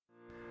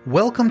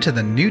Welcome to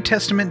the New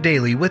Testament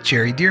Daily with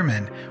Jerry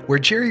Dearman, where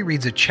Jerry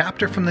reads a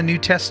chapter from the New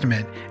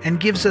Testament and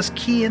gives us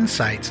key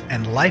insights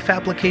and life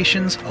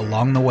applications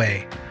along the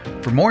way.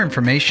 For more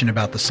information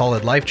about the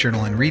Solid Life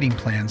Journal and reading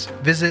plans,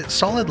 visit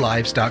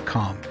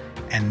solidlives.com.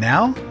 And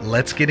now,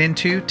 let's get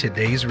into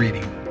today's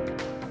reading.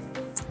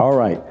 All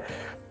right.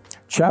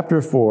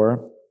 Chapter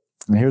 4,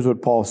 and here's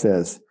what Paul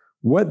says.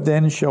 What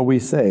then shall we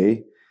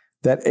say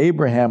that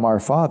Abraham our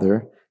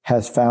father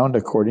has found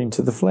according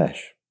to the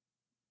flesh?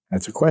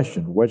 That's a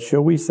question. What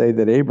shall we say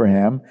that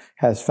Abraham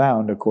has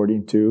found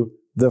according to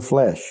the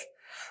flesh?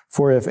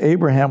 For if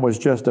Abraham was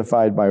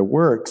justified by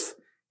works,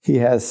 he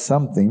has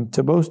something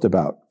to boast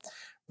about,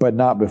 but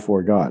not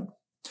before God.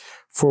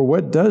 For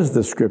what does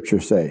the scripture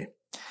say?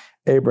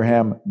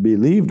 Abraham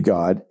believed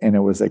God, and it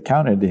was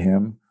accounted to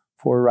him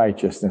for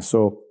righteousness.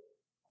 So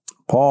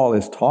Paul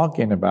is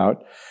talking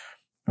about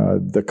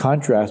the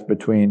contrast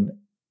between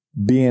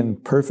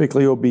being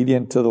perfectly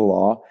obedient to the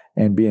law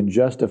and being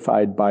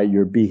justified by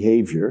your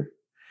behavior,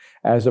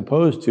 as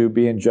opposed to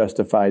being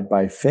justified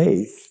by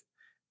faith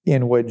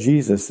in what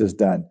Jesus has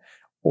done.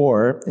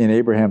 Or, in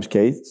Abraham's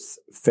case,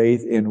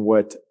 faith in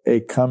what a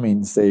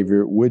coming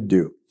Savior would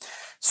do.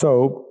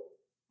 So,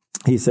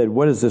 he said,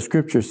 what does the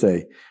scripture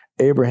say?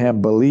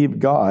 Abraham believed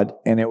God,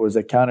 and it was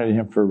accounted to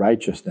him for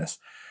righteousness.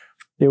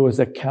 It was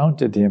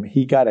accounted to him.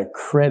 He got a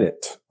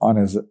credit on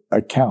his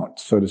account,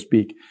 so to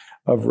speak,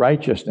 of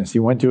righteousness. He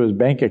went to his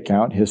bank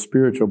account, his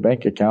spiritual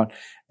bank account,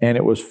 and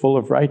it was full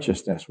of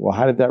righteousness. Well,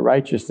 how did that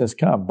righteousness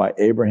come? By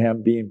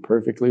Abraham being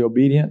perfectly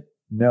obedient?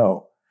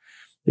 No.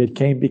 It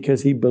came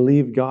because he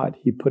believed God.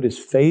 He put his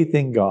faith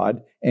in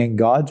God and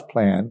God's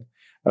plan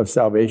of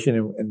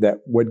salvation, and that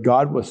what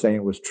God was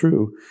saying was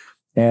true.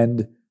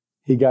 And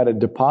he got a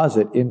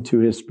deposit into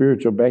his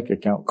spiritual bank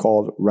account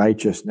called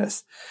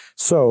righteousness.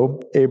 So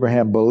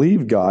Abraham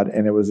believed God,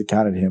 and it was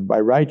accounted to him by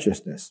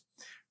righteousness.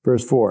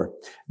 Verse 4,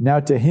 now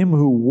to him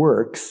who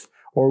works,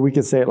 or we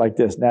could say it like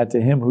this, now to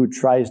him who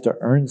tries to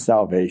earn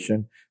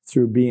salvation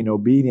through being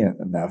obedient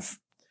enough,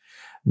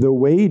 the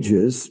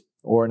wages,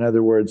 or in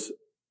other words,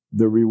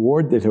 the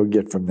reward that he'll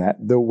get from that,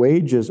 the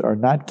wages are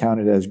not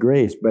counted as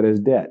grace, but as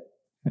debt.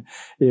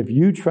 If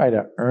you try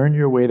to earn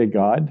your way to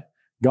God,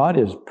 God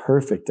is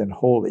perfect and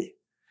holy.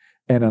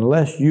 And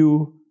unless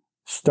you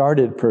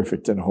started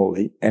perfect and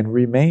holy and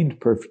remained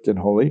perfect and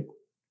holy,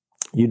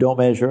 you don't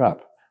measure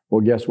up.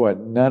 Well, guess what?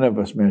 None of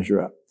us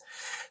measure up.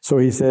 So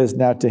he says,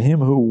 now to him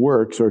who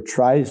works or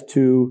tries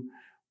to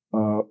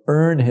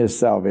earn his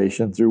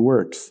salvation through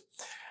works,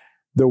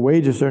 the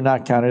wages are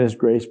not counted as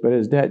grace, but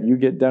as debt. You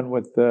get done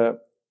with the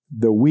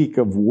week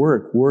of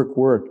work,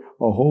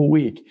 a whole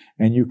week,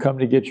 and you come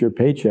to get your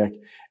paycheck,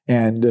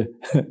 and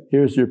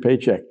here's your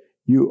paycheck.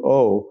 You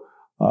owe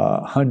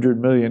 $100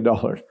 million.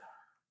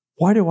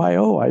 Why do I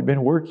owe? I've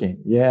been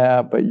working.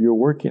 Yeah, but you're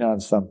working on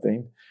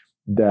something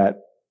that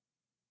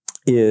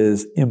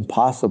is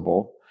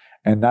impossible.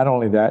 And not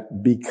only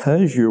that,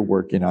 because you're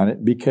working on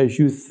it, because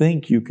you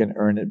think you can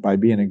earn it by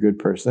being a good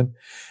person,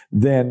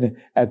 then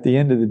at the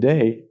end of the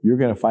day, you're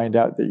going to find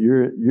out that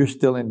you're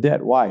still in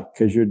debt. Why?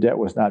 Because your debt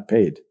was not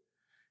paid.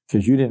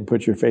 Because you didn't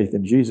put your faith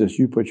in Jesus,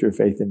 you put your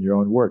faith in your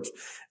own works.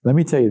 Let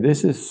me tell you,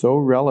 this is so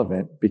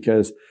relevant,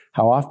 because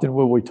how often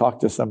will we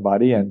talk to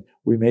somebody and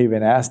we may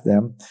even ask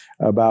them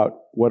about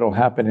what will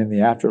happen in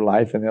the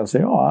afterlife, and they'll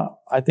say, oh,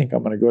 I think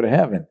I'm going to go to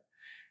heaven.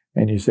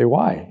 And you say,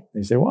 why?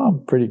 They say, well, I'm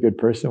a pretty good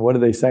person. What are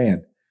they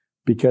saying?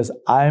 Because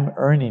I'm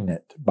earning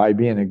it by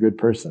being a good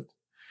person.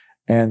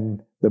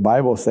 And the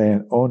Bible's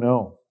saying, oh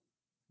no,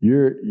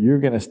 you're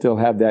going to still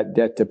have that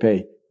debt to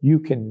pay. You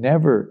can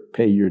never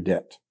pay your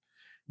debt.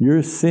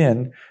 Your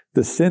sin,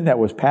 the sin that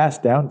was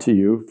passed down to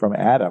you from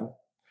Adam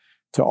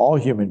to all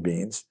human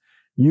beings,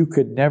 you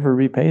could never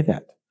repay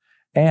that.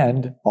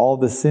 And all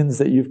the sins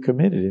that you've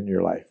committed in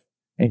your life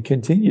and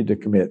continue to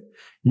commit,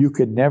 you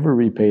could never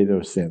repay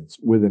those sins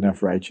with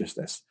enough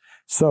righteousness.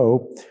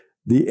 So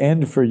the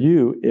end for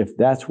you, if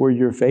that's where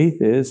your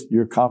faith is,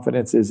 your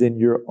confidence is in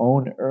your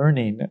own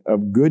earning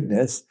of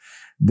goodness,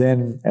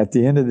 then at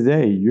the end of the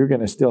day, you're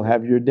going to still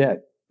have your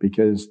debt,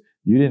 because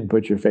you didn't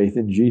put your faith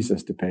in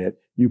Jesus to pay it.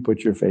 You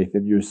put your faith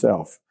in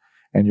yourself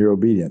and your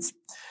obedience.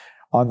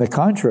 On the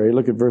contrary,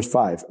 look at verse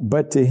 5.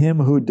 But to him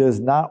who does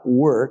not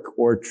work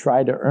or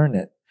try to earn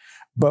it,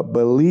 but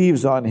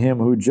believes on him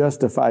who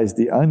justifies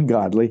the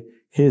ungodly,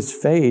 his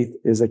faith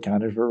is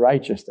accounted for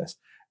righteousness.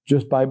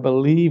 Just by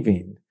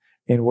believing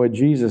in what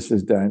Jesus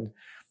has done,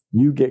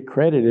 you get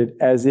credited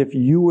as if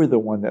you were the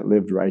one that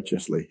lived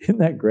righteously. Isn't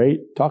that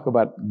great? Talk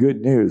about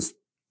good news.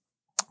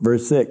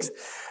 Verse 6,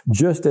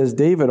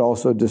 David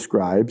also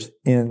describes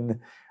the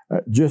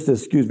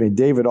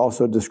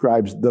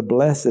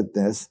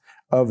blessedness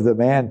of the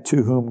man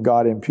to whom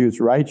God imputes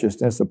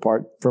righteousness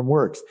apart from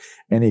works.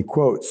 And he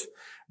quotes,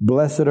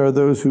 blessed are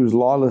those whose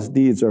lawless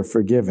deeds are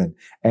forgiven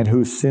and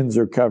whose sins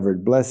are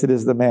covered. Blessed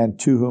is the man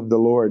to whom the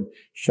Lord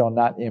shall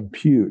not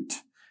impute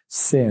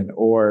sin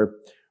or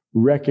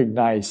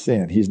recognize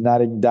sin. He's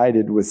not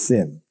indicted with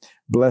sin.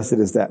 Blessed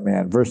is that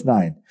man. Verse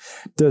 9.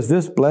 Does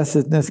this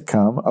blessedness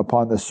come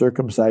upon the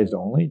circumcised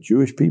only,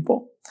 Jewish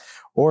people?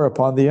 or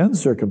upon the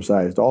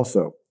uncircumcised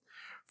also.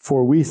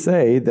 For we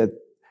say that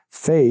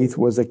faith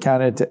was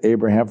accounted to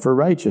Abraham for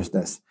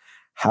righteousness.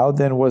 How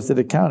then was it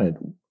accounted?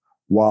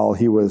 While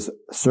he was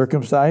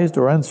circumcised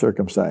or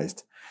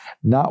uncircumcised?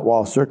 Not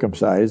while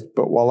circumcised,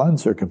 but while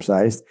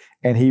uncircumcised.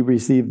 And he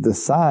received the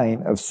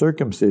sign of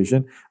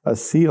circumcision, a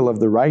seal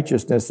of the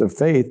righteousness of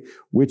faith,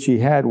 which he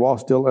had while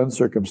still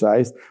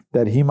uncircumcised,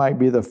 that he might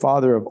be the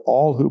father of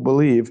all who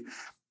believe,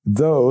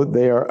 though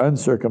they are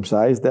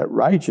uncircumcised, that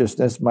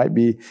righteousness might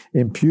be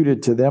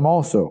imputed to them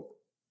also.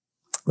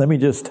 Let me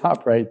just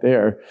stop right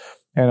there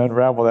and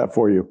unravel that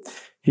for you.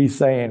 He's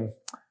saying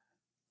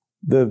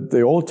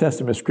the Old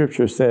Testament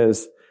scripture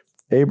says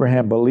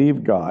Abraham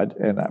believed God,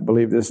 and I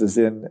believe this is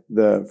in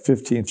the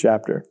 15th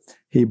chapter.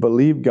 He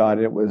believed God,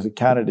 and it was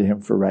accounted to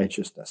him for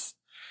righteousness.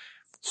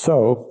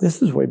 So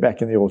this is way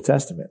back in the Old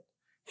Testament.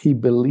 He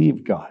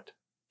believed God.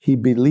 He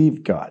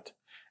believed God,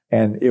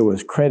 and it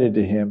was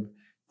credited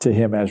to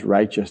him as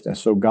righteousness.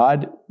 So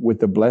God, with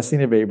the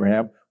blessing of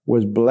Abraham,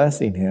 was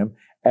blessing him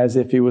as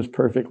if he was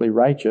perfectly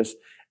righteous.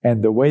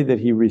 And the way that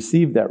he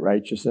received that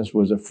righteousness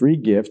was a free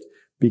gift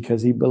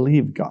because he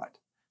believed God.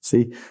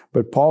 See?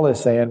 But Paul is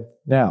saying,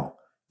 now,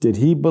 did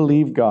he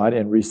believe God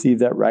and receive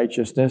that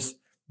righteousness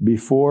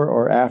before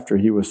or after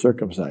he was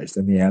circumcised?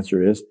 And the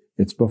answer is,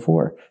 it's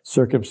before.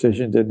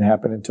 Circumcision didn't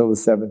happen until the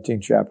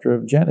 17th chapter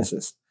of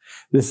Genesis.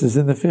 This is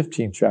in the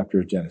 15th chapter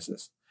of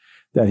Genesis,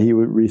 that he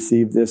would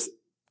receive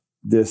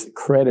this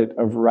credit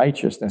of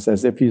righteousness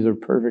as if he's a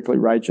perfectly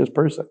righteous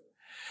person.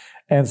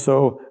 And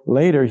so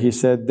later he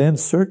said, then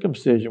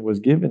circumcision was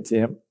given to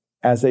him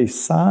as a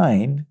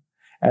sign,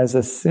 as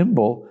a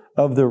symbol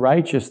of the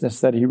righteousness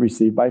that he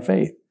received by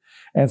faith.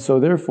 And so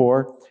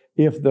therefore,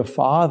 if the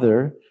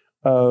father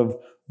of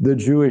the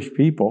Jewish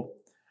people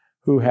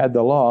who had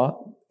the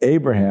law,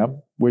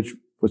 Abraham, which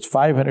was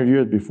 500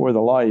 years before the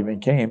law even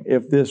came,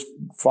 if this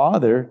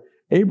father,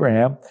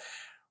 Abraham,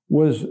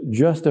 was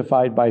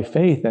justified by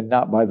faith and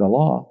not by the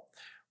law,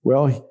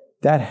 well,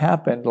 that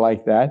happened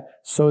like that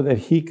so that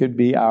he could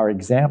be our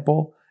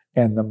example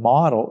and the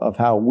model of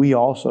how we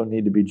also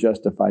need to be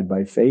justified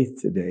by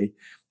faith today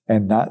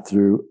and not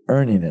through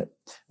earning it.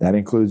 That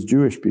includes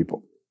Jewish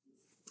people.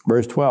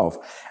 Verse 12,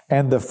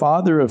 and the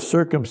father of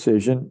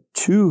circumcision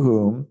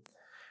to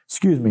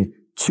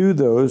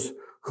those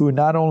who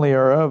not only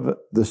are of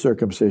the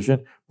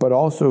circumcision, but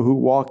also who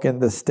walk in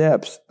the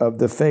steps of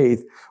the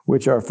faith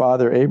which our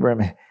father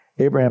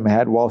Abraham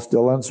had while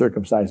still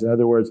uncircumcised. In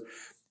other words,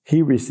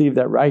 he received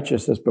that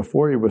righteousness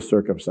before he was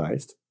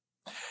circumcised,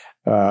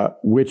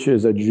 which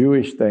is a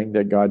Jewish thing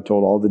that God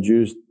told all the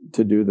Jews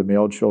to do, the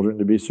male children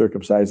to be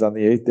circumcised on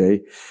the 8th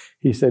day.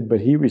 He said, but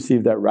he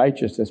received that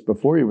righteousness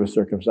before he was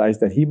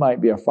circumcised, that he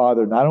might be a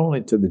father not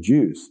only to the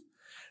Jews,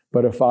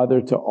 but a father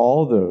to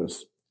all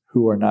those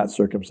who are not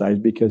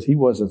circumcised, because he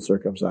wasn't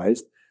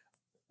circumcised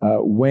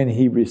when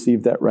he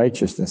received that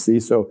righteousness.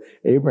 See, so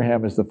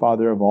Abraham is the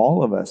father of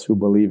all of us who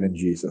believe in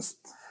Jesus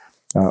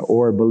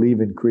or believe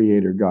in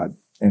Creator God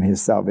and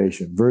his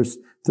salvation. Verse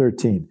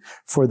 13,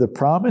 for the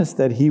promise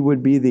that he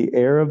would be the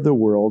heir of the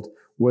world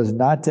was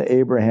not to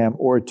Abraham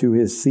or to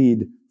his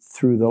seed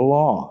through the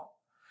law.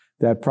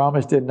 That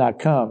promise did not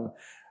come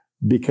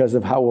because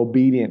of how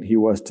obedient he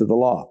was to the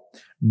law,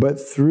 but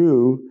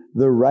through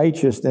the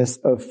righteousness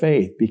of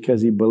faith,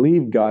 because he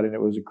believed God and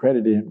it was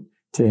accredited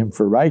to him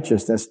for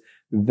righteousness.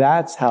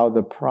 That's how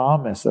the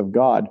promise of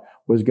God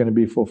was going to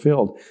be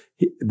fulfilled.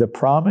 The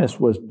promise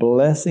was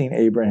blessing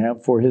Abraham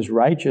for his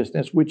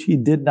righteousness, which he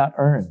did not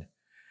earn.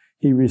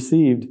 He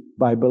received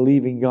by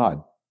believing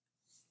God.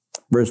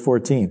 Verse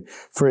 14,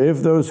 for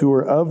if those who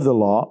are of the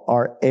law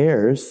are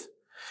heirs,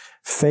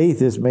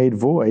 faith is made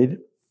void,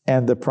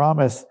 and the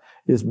promise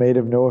is made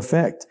of no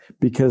effect,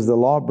 because the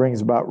law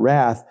brings about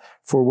wrath,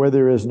 for where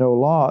there is no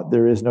law,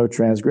 there is no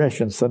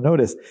transgression. So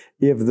notice,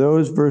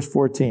 verse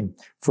 14,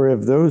 for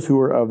if those who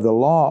are of the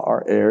law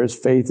are heirs,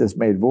 faith is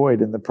made void,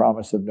 and the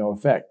promise of no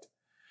effect.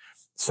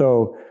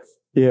 So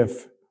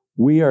if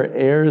we are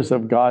heirs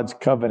of God's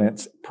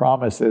covenants,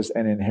 promises,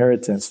 and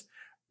inheritance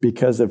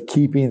because of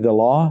keeping the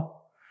law,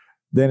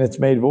 then it's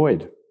made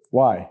void.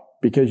 Why?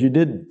 Because you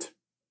didn't.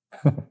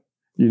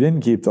 You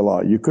didn't keep the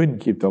law. You couldn't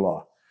keep the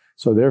law.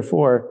 So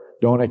therefore,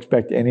 don't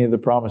expect any of the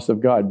promise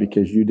of God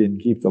because you didn't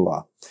keep the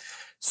law.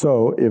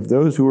 So if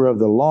those who are of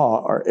the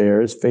law are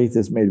heirs, faith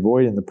is made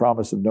void and the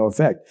promise of no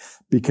effect,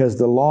 because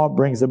the law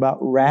brings about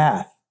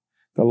wrath.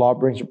 The law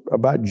brings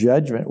about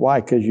judgment.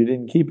 Why? Because you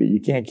didn't keep it. You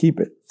can't keep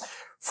it.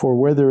 For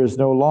where there is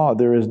no law,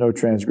 there is no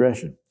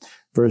transgression.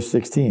 Verse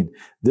 16,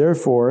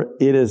 therefore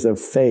it is of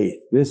faith.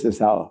 This is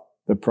how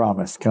the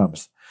promise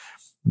comes.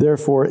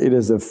 Therefore it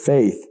is of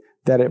faith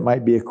that it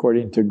might be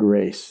according to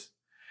grace.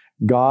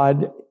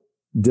 God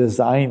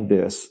designed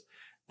this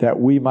that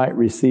we might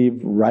receive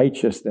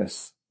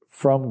righteousness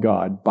from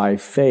God by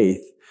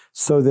faith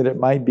so that it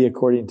might be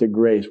according to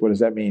grace. What does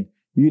that mean?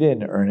 You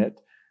didn't earn it.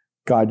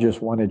 God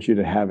just wanted you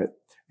to have it,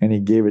 and he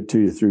gave it to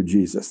you through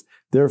Jesus.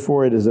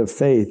 Therefore, it is of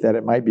faith that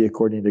it might be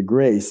according to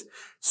grace,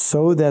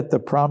 so that the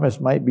promise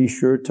might be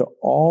sure to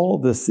all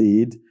the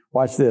seed.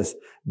 Watch this.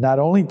 Not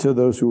only to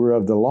those who are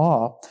of the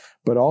law,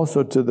 but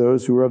also to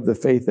those who are of the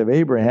faith of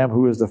Abraham,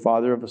 who is the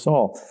father of us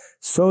all,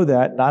 so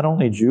that not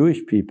only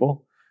Jewish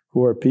people,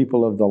 who are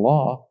people of the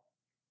law,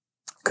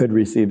 could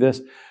receive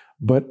this,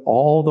 but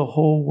all the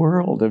whole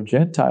world of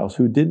Gentiles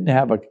who didn't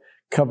have a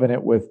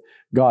covenant with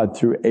God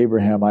through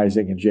Abraham,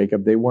 Isaac, and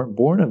Jacob. They weren't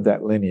born of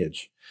that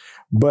lineage.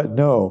 But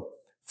no,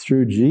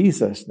 through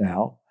Jesus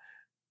now,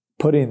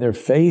 putting their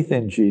faith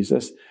in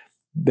Jesus,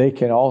 they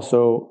can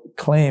also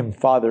claim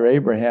Father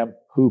Abraham,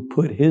 who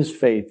put his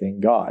faith in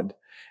God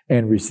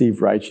and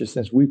received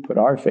righteousness. We put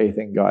our faith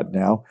in God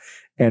now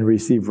and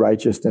receive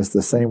righteousness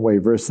the same way.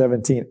 Verse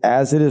 17,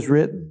 as it is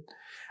written,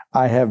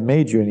 I have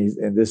made you,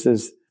 and this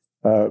is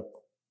a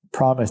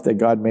promise that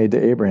God made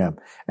to Abraham.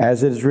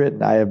 As it is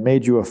written, I have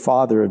made you a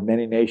father of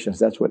many nations.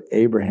 That's what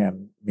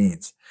Abraham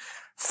means.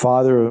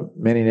 Father of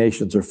many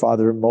nations, or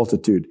father of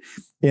multitude.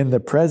 In the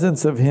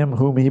presence of him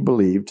whom he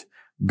believed,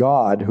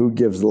 God, who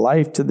gives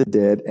life to the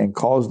dead and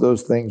calls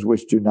those things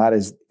which do not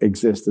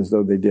exist as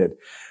though they did.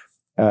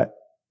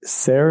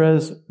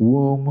 Sarah's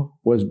womb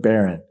was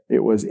barren.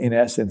 It was, in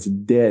essence,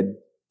 dead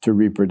to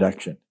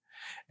reproduction.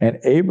 And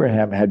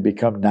Abraham had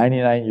become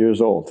 99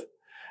 years old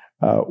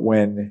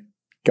when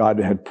God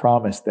had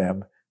promised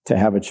them to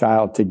have a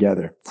child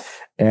together.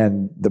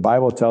 And the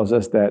Bible tells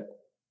us that,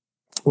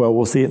 well,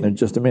 we'll see it in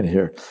just a minute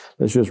here.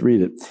 Let's just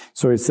read it.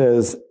 So it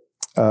says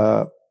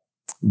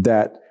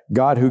that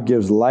God, who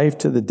gives life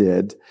to the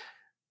dead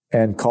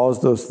and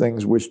calls those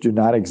things which do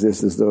not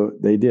exist as though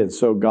they did.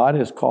 So God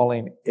is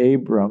calling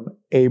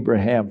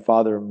Abraham,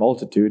 father of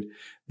multitude.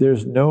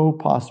 There's no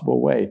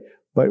possible way.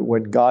 But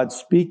when God's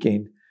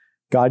speaking,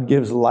 God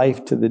gives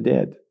life to the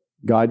dead.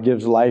 God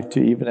gives life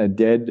to even a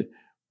dead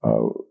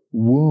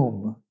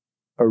womb,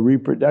 a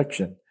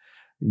reproduction.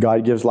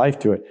 God gives life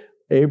to it.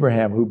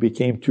 Abraham, who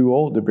became too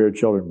old to bear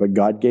children, but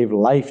God gave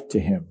life to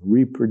him,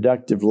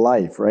 reproductive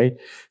life, right?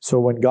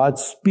 So when God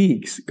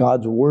speaks,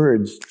 God's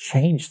words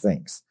change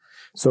things.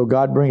 So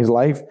God brings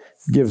life,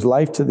 gives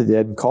life to the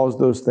dead, and calls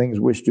those things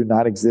which do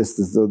not exist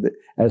as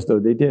though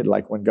they did.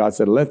 Like when God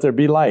said, let there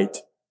be light.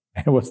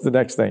 And what's the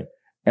next thing?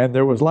 And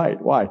there was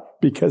light. Why?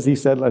 Because he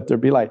said, let there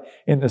be light.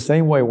 In the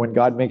same way, when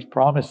God makes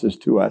promises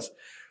to us,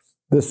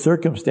 the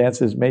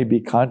circumstances may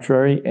be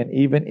contrary and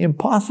even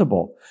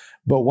impossible.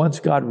 But once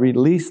God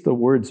released the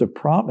words of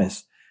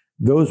promise,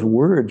 those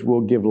words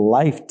will give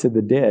life to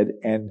the dead,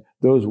 and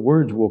those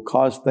words will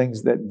cause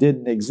things that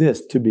didn't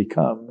exist to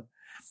become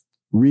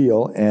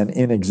real and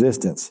in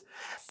existence.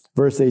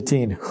 Verse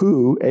 18,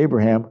 who,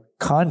 Abraham,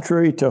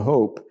 contrary to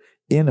hope,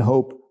 in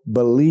hope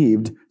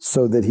believed,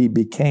 so that he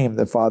became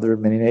the father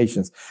of many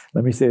nations.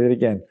 Let me say that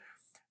again.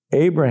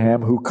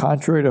 Abraham, who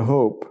contrary to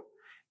hope,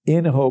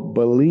 in hope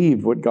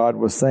believed what God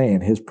was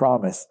saying, his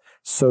promise,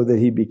 so that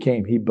he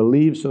became. He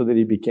believed so that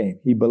he became.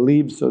 He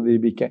believed so that he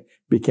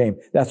became.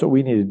 That's what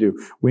we need to do.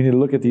 We need to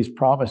look at these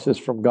promises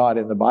from God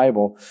in the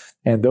Bible,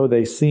 and though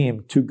they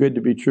seem too good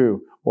to be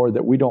true, or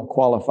that we don't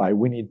qualify,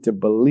 we need to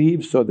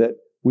believe so that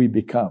we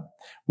become.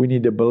 We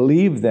need to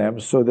believe them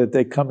so that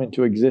they come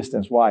into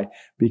existence. Why?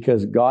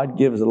 Because God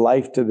gives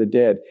life to the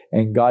dead,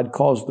 and God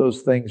calls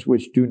those things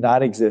which do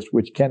not exist,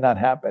 which cannot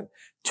happen,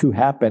 to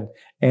happen.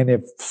 And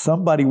if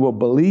somebody will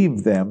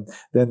believe them,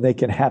 then they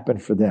can happen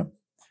for them.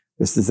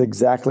 This is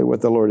exactly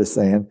what the Lord is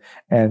saying.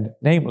 And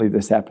namely,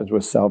 this happens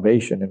with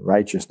salvation and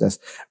righteousness,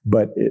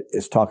 but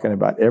it's talking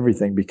about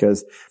everything,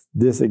 because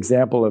this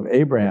example of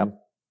Abraham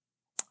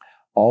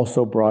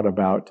also brought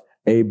about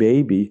a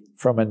baby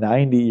from a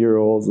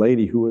 90-year-old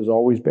lady who was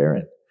always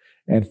barren,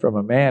 and from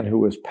a man who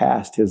was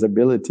past his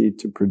ability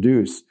to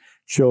produce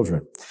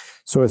children.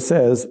 So it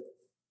says,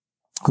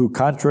 who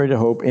contrary to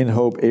hope, in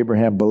hope,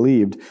 Abraham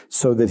believed,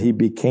 so that he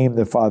became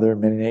the father of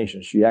many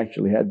nations. She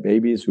actually had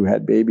babies who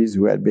had babies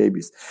who had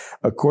babies.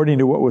 According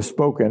to what was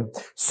spoken,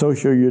 so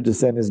shall your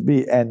descendants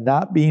be. And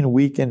not being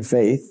weak in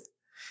faith,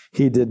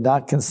 he did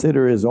not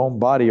consider his own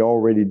body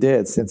already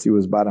dead, since he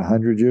was about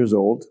 100 years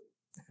old.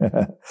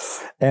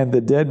 And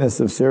the deadness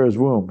of Sarah's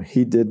womb,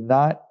 he did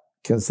not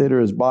consider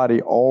his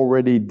body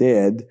already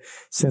dead,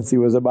 since he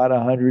was about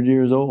 100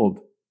 years old.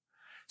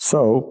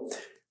 So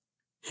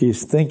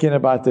he's thinking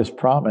about this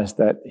promise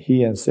that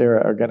he and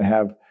Sarah are going to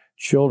have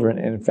children.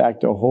 In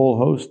fact, a whole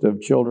host of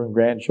children,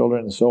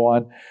 grandchildren, and so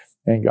on.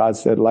 And God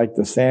said, like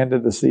the sand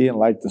of the sea and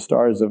like the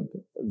stars of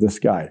the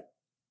sky.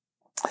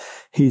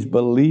 He's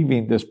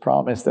believing this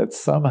promise that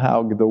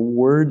somehow the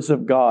words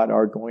of God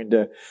are going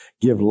to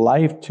give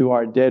life to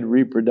our dead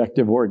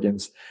reproductive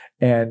organs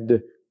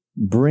and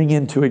bring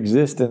into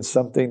existence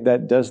something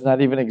that does not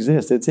even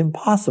exist. It's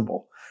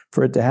impossible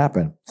for it to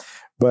happen.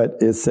 But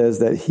it says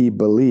that he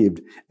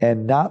believed,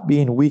 and not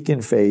being weak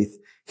in faith,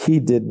 he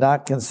did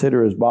not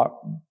consider his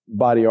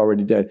body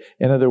already dead.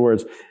 In other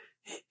words,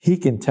 he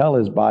can tell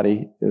his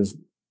body is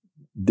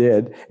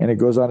dead. And it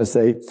goes on to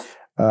say,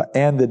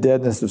 and the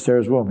deadness of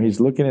Sarah's womb. He's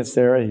looking at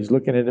Sarah, he's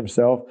looking at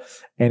himself,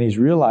 and he's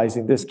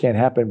realizing this can't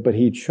happen, but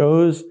he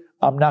chose,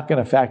 I'm not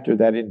going to factor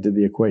that into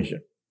the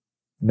equation.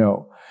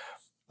 No,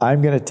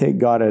 I'm going to take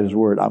God at his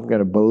word. I'm going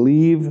to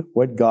believe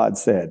what God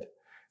said.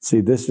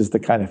 See, this is the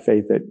kind of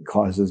faith that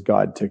causes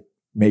God to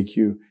make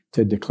you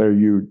to declare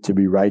you to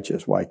be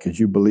righteous. Why? Because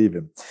you believe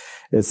him.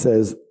 It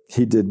says,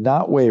 he did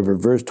not waver,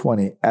 verse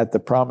 20, at the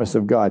promise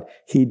of God.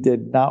 He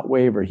did not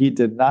waver. He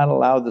did not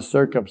allow the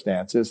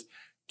circumstances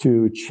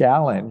to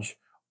challenge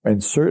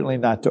and certainly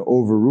not to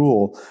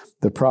overrule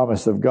the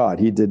promise of God.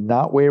 He did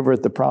not waver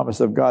at the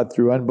promise of God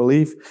through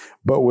unbelief,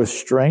 but was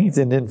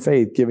strengthened in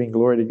faith, giving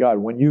glory to God.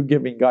 When you're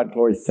giving God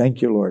glory,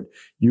 thank you, Lord.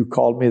 You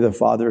called me the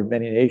father of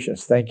many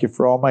nations. Thank you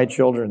for all my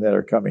children that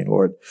are coming,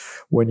 Lord.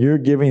 When you're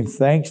giving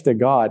thanks to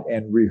God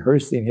and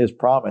rehearsing his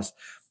promise,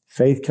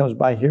 faith comes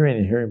by hearing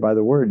and hearing by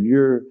the word.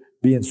 You're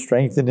being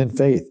strengthened in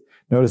faith.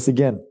 Notice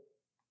again,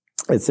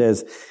 it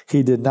says,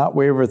 he did not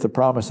waver at the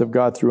promise of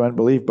God through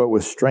unbelief, but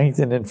was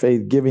strengthened in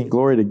faith, giving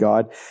glory to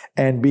God,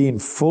 and being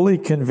fully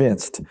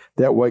convinced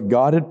that what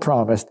God had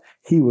promised,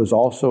 he was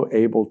also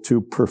able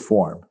to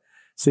perform.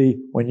 See,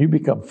 when you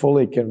become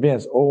fully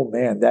convinced, oh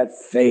man, that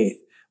faith,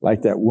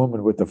 like that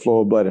woman with the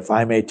flow of blood, if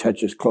I may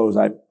touch his clothes,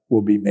 I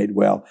will be made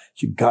well.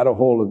 She got a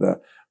hold of the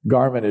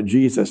garment of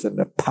Jesus, and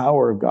the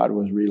power of God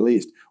was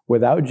released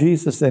without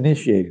Jesus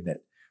initiating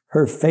it.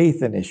 Her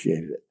faith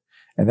initiated it.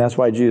 And that's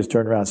why Jesus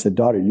turned around and said,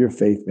 daughter, your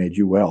faith made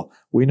you well.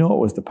 We know it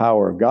was the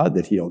power of God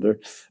that healed her,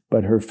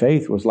 but her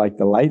faith was like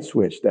the light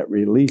switch that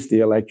released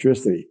the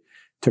electricity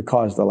to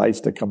cause the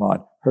lights to come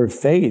on. Her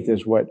faith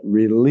is what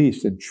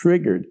released and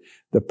triggered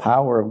the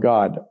power of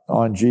God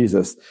on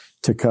Jesus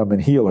to come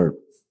and heal her.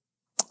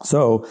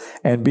 So,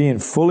 and being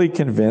fully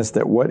convinced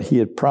that what he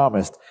had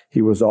promised,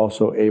 he was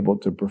also able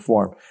to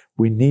perform.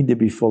 We need to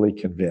be fully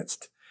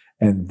convinced.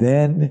 And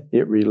then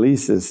it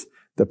releases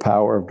the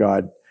power of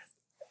God.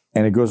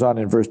 And it goes on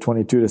in verse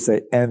 22 to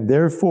say, and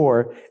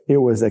therefore it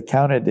was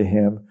accounted to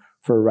him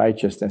for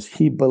righteousness.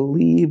 He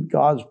believed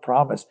God's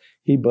promise.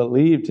 He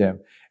believed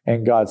him.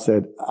 And God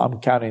said, I'm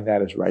counting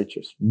that as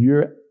righteous.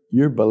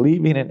 You're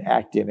believing and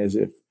acting as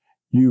if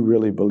you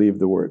really believe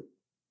the word.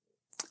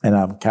 And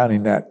I'm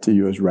counting that to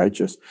you as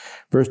righteous.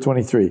 Verse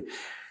 23.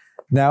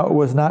 Now it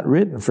was not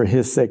written for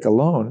his sake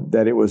alone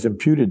that it was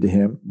imputed to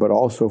him, but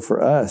also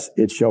for us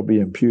it shall be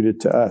imputed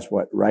to us.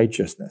 What?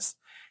 Righteousness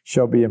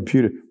shall be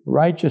imputed.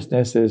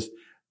 Righteousness is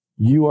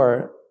you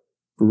are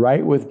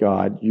right with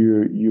God.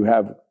 You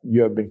have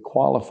been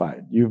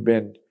qualified. You've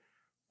been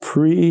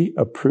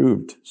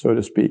pre-approved, so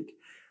to speak,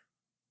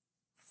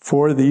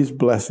 for these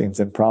blessings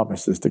and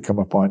promises to come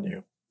upon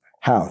you.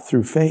 How?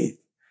 Through faith.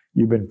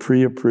 You've been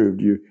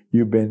pre-approved.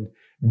 You've been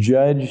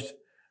judged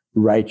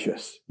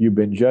righteous. You've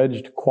been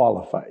judged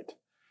qualified.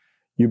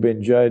 You've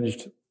been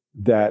judged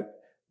that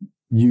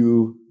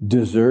you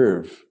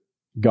deserve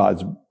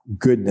God's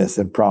goodness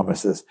and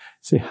promises.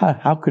 See,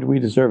 how could we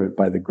deserve it?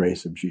 By the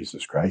grace of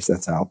Jesus Christ.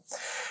 That's how.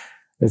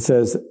 It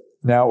says,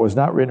 now it was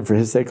not written for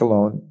his sake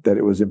alone that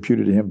it was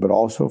imputed to him, but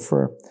also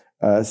for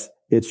us.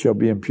 It shall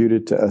be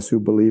imputed to us who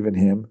believe in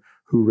him,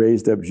 who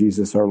raised up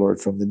Jesus our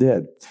Lord from the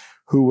dead,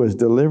 who was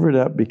delivered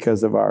up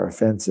because of our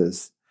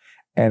offenses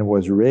and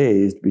was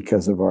raised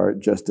because of our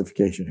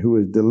justification, who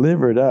was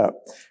delivered up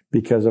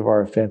because of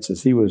our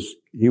offenses. He was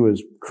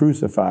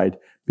crucified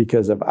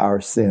because of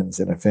our sins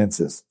and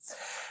offenses.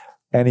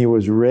 And he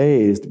was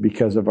raised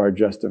because of our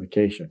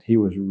justification. He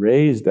was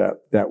raised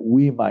up that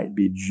we might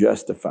be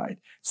justified.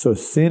 So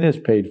sin is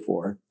paid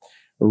for.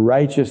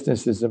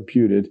 Righteousness is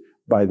imputed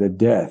by the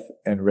death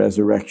and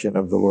resurrection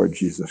of the Lord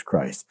Jesus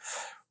Christ.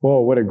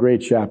 Whoa, what a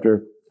great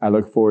chapter. I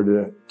look forward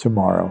to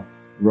tomorrow,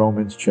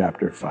 Romans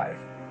chapter 5.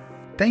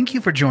 Thank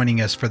you for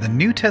joining us for the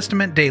New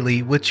Testament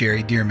Daily with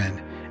Jerry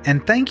Dearman.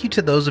 And thank you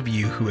to those of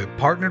you who have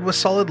partnered with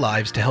Solid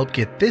Lives to help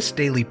get this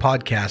daily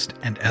podcast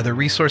and other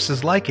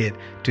resources like it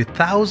to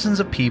thousands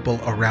of people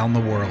around the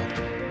world.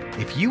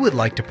 If you would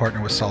like to partner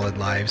with Solid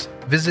Lives,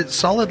 visit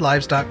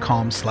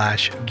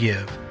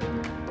solidlives.com/give.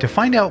 To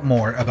find out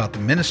more about the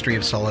ministry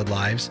of Solid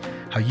Lives,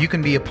 how you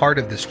can be a part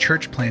of this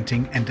church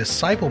planting and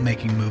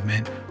disciple-making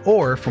movement,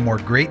 or for more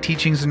great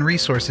teachings and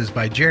resources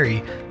by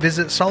Jerry,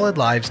 visit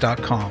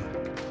solidlives.com.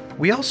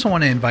 We also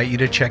want to invite you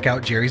to check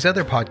out Jerry's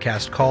other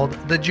podcast called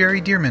The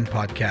Jerry Dearman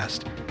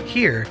Podcast.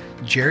 Here,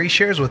 Jerry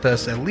shares with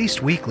us at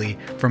least weekly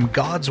from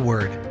God's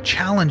Word,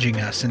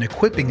 challenging us and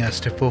equipping us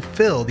to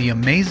fulfill the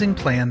amazing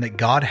plan that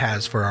God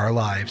has for our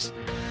lives.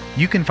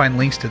 You can find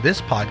links to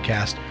this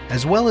podcast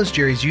as well as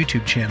Jerry's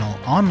YouTube channel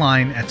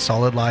online at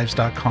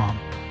solidlives.com.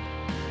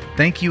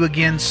 Thank you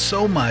again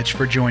so much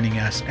for joining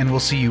us, and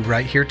we'll see you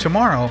right here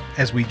tomorrow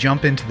as we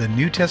jump into the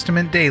New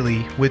Testament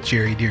Daily with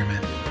Jerry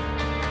Dearman.